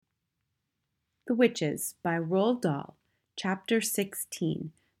The Witches by Roald Dahl, Chapter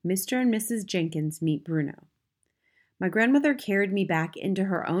 16, Mr. and Mrs. Jenkins Meet Bruno. My grandmother carried me back into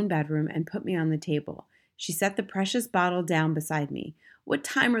her own bedroom and put me on the table. She set the precious bottle down beside me. "What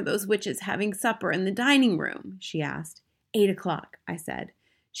time are those witches having supper in the dining room?" she asked. 8 o'clock, I said.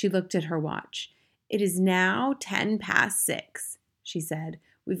 She looked at her watch. "It is now 6:10, she said.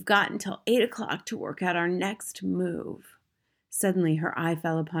 "We've got until 8 o'clock to work out our next move." Suddenly her eye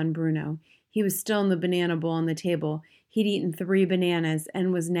fell upon Bruno. He was still in the banana bowl on the table. He'd eaten 3 bananas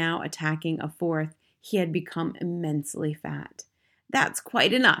and was now attacking a 4th. He had become immensely fat. "That's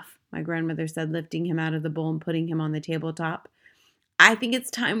quite enough," my grandmother said, lifting him out of the bowl and putting him on the tabletop. "I think it's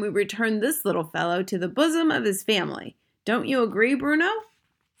time we return this little fellow to the bosom of his family. Don't you agree, Bruno?"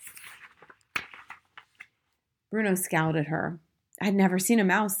 Bruno scowled at her. I'd never seen a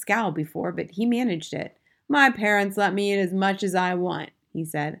mouse scowl before, but he managed it. "My parents let me eat as much as I want," he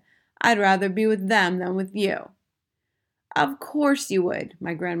said. "I'd rather be with them than with you." "Of course you would,"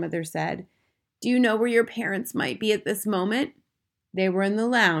 my grandmother said. "Do you know where your parents might be at this moment?" "They were in the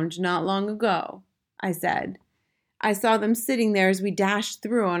lounge not long ago," I said. "I saw them sitting there as we dashed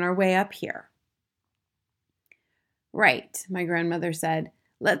through on our way up here." "Right," my grandmother said.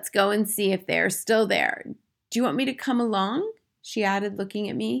 "Let's go and see if they are still there. Do you want me to come along?" she added, looking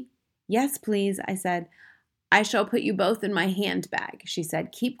at me. "Yes, please," I said. "I shall put you both in my handbag," she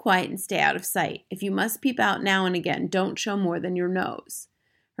said. "Keep quiet and stay out of sight. If you must peep out now and again, don't show more than your nose."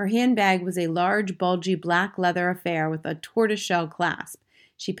 Her handbag was a large, bulgy, black leather affair with a tortoiseshell clasp.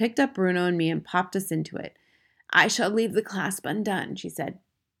 She picked up Bruno and me and popped us into it. "I shall leave the clasp undone," she said,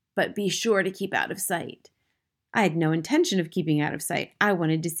 "but be sure to keep out of sight." I had no intention of keeping out of sight. I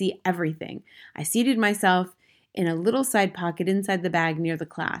wanted to see everything. I seated myself in a little side pocket inside the bag near the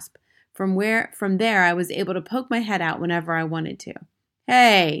clasp. From there, I was able to poke my head out whenever I wanted to.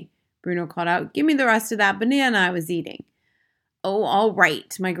 "Hey," Bruno called out, "give me the rest of that banana I was eating." "Oh, all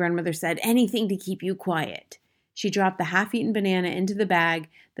right," my grandmother said. "Anything to keep you quiet." She dropped the half-eaten banana into the bag,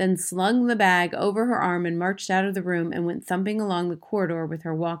 then slung the bag over her arm and marched out of the room and went thumping along the corridor with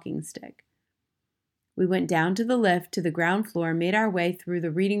her walking stick. We went down to the lift to the ground floor and made our way through the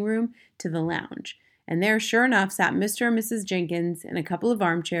reading room to the lounge. And there, sure enough, sat Mr. and Mrs. Jenkins in a couple of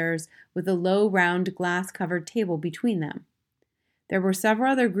armchairs with a low, round, glass-covered table between them. There were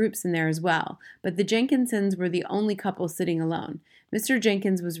several other groups in there as well, but the Jenkinsons were the only couple sitting alone. Mr.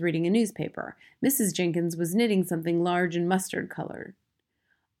 Jenkins was reading a newspaper. Mrs. Jenkins was knitting something large and mustard-colored.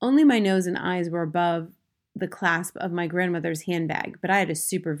 Only my nose and eyes were above the clasp of my grandmother's handbag, but I had a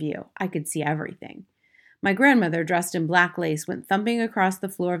super view. I could see everything. My grandmother, dressed in black lace, went thumping across the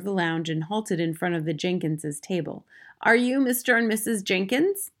floor of the lounge and halted in front of the Jenkinses' table. "Are you Mr. and Mrs.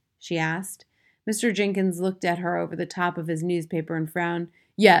 Jenkins?" she asked. Mr. Jenkins looked at her over the top of his newspaper and frowned.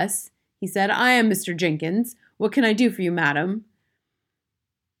 "Yes," he said, "I am Mr. Jenkins. What can I do for you, madam?"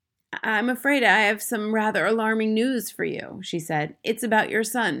 "I'm afraid I have some rather alarming news for you," she said. "It's about your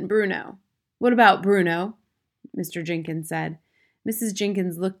son, Bruno." "What about Bruno?" Mr. Jenkins said. Mrs.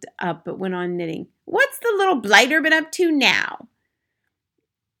 Jenkins looked up but went on knitting. "What's the little blighter been up to now?"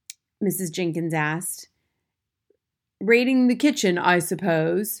 Mrs. Jenkins asked. "Raiding the kitchen, I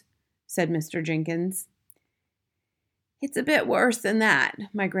suppose," said Mr. Jenkins. "It's a bit worse than that,"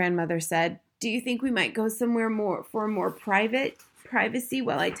 my grandmother said. "Do you think we might go somewhere more privacy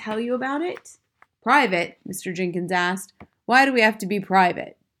while I tell you about it?" "Private?" Mr. Jenkins asked. "Why do we have to be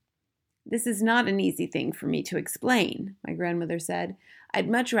private?" "This is not an easy thing for me to explain," my grandmother said. "I'd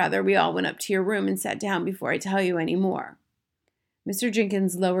much rather we all went up to your room and sat down before I tell you any more." Mr.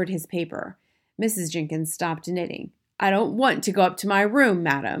 Jenkins lowered his paper. Mrs. Jenkins stopped knitting. "I don't want to go up to my room,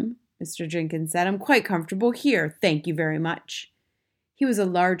 madam," Mr. Jenkins said. "I'm quite comfortable here, thank you very much." He was a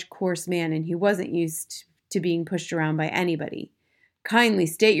large, coarse man, and he wasn't used to being pushed around by anybody. "Kindly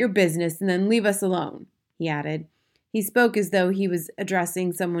state your business and then leave us alone," he added. He spoke as though he was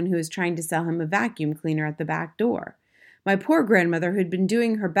addressing someone who was trying to sell him a vacuum cleaner at the back door. My poor grandmother, who had been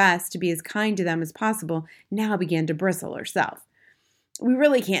doing her best to be as kind to them as possible, now began to bristle herself. "We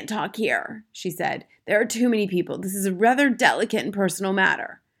really can't talk here," she said. "There are too many people. This is a rather delicate and personal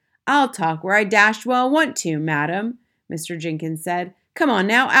matter." "I'll talk where I dashed well want to, madam," Mr. Jenkins said. "Come on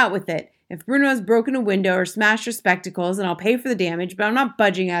now, out with it. If Bruno has broken a window or smashed her spectacles, then I'll pay for the damage, but I'm not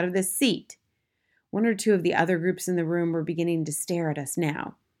budging out of this seat." One or two of the other groups in the room were beginning to stare at us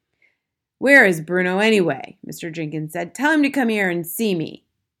now. "Where is Bruno anyway?" Mr. Jenkins said. "Tell him to come here and see me."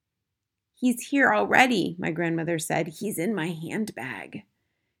 "He's here already," my grandmother said. "He's in my handbag."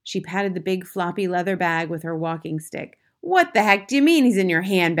 She patted the big floppy leather bag with her walking stick. "What the heck do you mean he's in your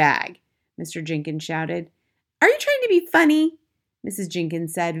handbag?" Mr. Jenkins shouted. "Are you trying to be funny?" Mrs.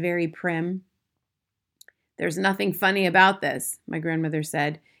 Jenkins said, very prim. There's nothing funny about this, my grandmother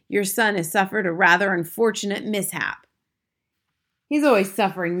said. Your son has suffered a rather unfortunate mishap. He's always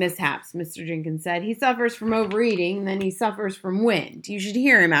suffering mishaps, Mr. Jenkins said. He suffers from overeating, and then he suffers from wind. You should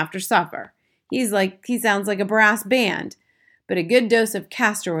hear him after supper. He sounds like a brass band. But a good dose of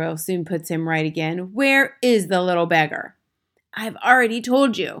castor oil soon puts him right again. Where is the little beggar? I've already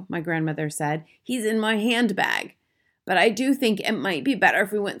told you, my grandmother said. He's in my handbag. But I do think it might be better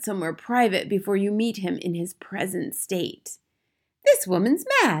if we went somewhere private before you meet him in his present state. This woman's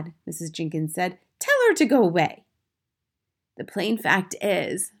mad, Mrs. Jenkins said. Tell her to go away. The plain fact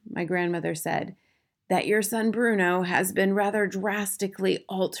is, my grandmother said, that your son Bruno has been rather drastically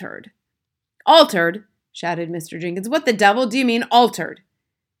altered. Altered? Shouted Mr. Jenkins. What the devil do you mean altered?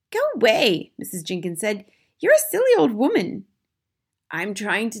 Go away, Mrs. Jenkins said. You're a silly old woman. I'm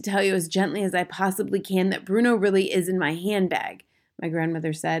trying to tell you as gently as I possibly can that Bruno really is in my handbag, my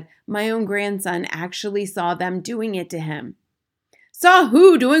grandmother said. My own grandson actually saw them doing it to him. Saw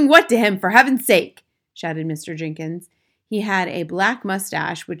who doing what to him, for heaven's sake? Shouted Mr. Jenkins. He had a black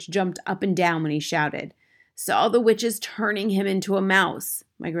mustache which jumped up and down when he shouted. Saw the witches turning him into a mouse,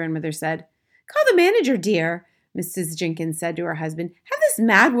 my grandmother said. Call the manager, dear, Mrs. Jenkins said to her husband. Have this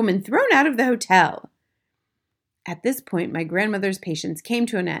mad woman thrown out of the hotel. At this point, my grandmother's patience came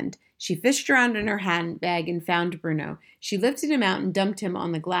to an end. She fished around in her handbag and found Bruno. She lifted him out and dumped him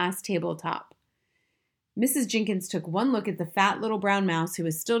on the glass tabletop. Mrs. Jenkins took one look at the fat little brown mouse who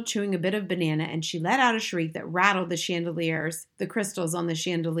was still chewing a bit of banana, and she let out a shriek that rattled the crystals on the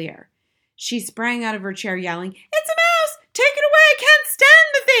chandelier. She sprang out of her chair, yelling, It's a mouse! Take it away! I can't stand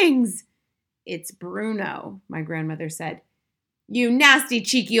the things! It's Bruno, my grandmother said. You nasty,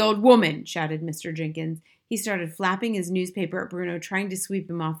 cheeky old woman, shouted Mr. Jenkins. He started flapping his newspaper at Bruno, trying to sweep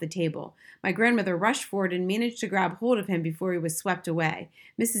him off the table. My grandmother rushed forward and managed to grab hold of him before he was swept away.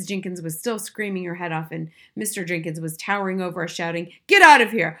 Mrs. Jenkins was still screaming her head off, and Mr. Jenkins was towering over us, shouting, Get out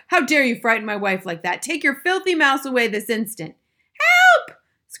of here! How dare you frighten my wife like that? Take your filthy mouse away this instant! Help!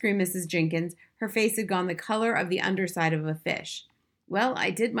 Screamed Mrs. Jenkins. Her face had gone the color of the underside of a fish. Well, I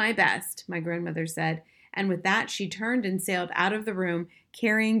did my best, my grandmother said, and with that she turned and sailed out of the room,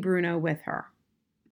 carrying Bruno with her.